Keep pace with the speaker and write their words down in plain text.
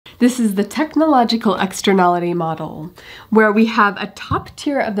This is the technological externality model, where we have a top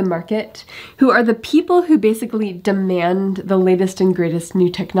tier of the market who are the people who basically demand the latest and greatest new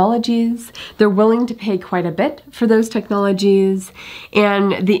technologies. They're willing to pay quite a bit for those technologies,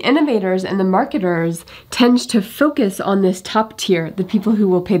 and the innovators and the marketers tend to focus on this top tier, the people who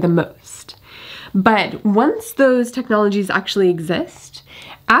will pay the most. But once those technologies actually exist,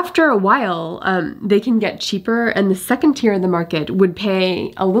 after a while, they can get cheaper, and the second tier of the market would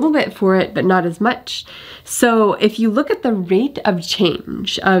pay a little bit for it, but not as much. So if you look at the rate of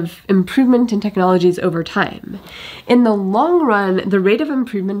change, of improvement in technologies over time, in the long run, the rate of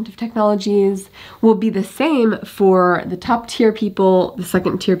improvement of technologies will be the same for the top tier people, the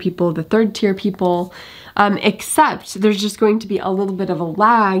second tier people, the third tier people, except there's just going to be a little bit of a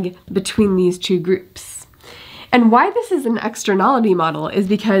lag between these two groups. And why this is an externality model is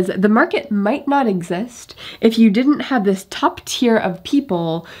because the market might not exist if you didn't have this top tier of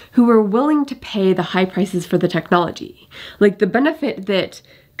people who were willing to pay the high prices for the technology. Like the benefit that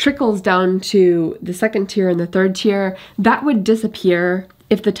trickles down to the second tier and the third tier, that would disappear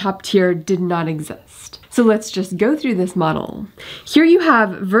if the top tier did not exist. So let's just go through this model. Here you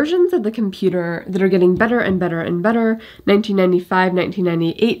have versions of the computer that are getting better and better and better, 1995,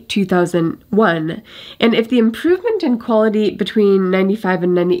 1998, 2001. And if the improvement in quality between 95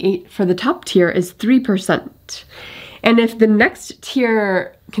 and 98 for the top tier is 3%, and if the next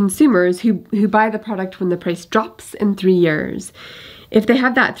tier consumers who buy the product when the price drops in 3 years, if they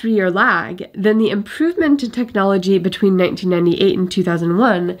have that 3-year lag, then the improvement in technology between 1998 and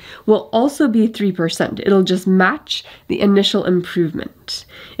 2001 will also be 3%. It'll just match the initial improvement.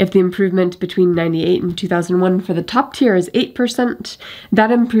 If the improvement between 98 and 2001 for the top tier is 8%, that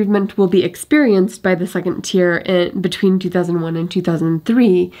improvement will be experienced by the second tier between 2001 and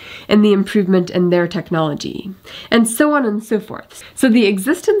 2003, and the improvement in their technology, and so on and so forth. So the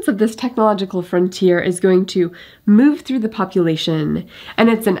existence of this technological frontier is going to move through the population, and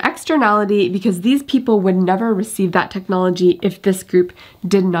it's an externality because these people would never receive that technology if this group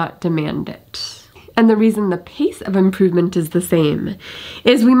did not demand it. And the reason the pace of improvement is the same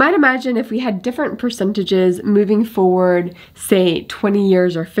is we might imagine if we had different percentages moving forward, say 20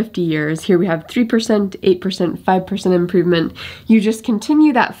 years or 50 years, here we have 3%, 8%, 5% improvement, you just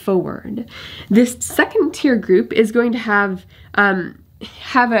continue that forward. This second tier group is going to have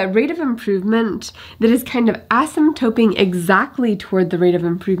a rate of improvement that is kind of asymptoting exactly toward the rate of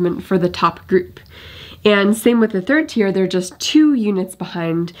improvement for the top group. And same with the third tier, they're just 2 units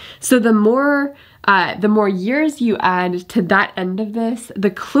behind. So the more years you add to that end of this,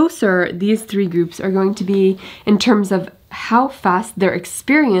 the closer these 3 groups are going to be in terms of how fast their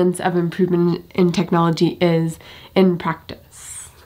experience of improvement in technology is in practice.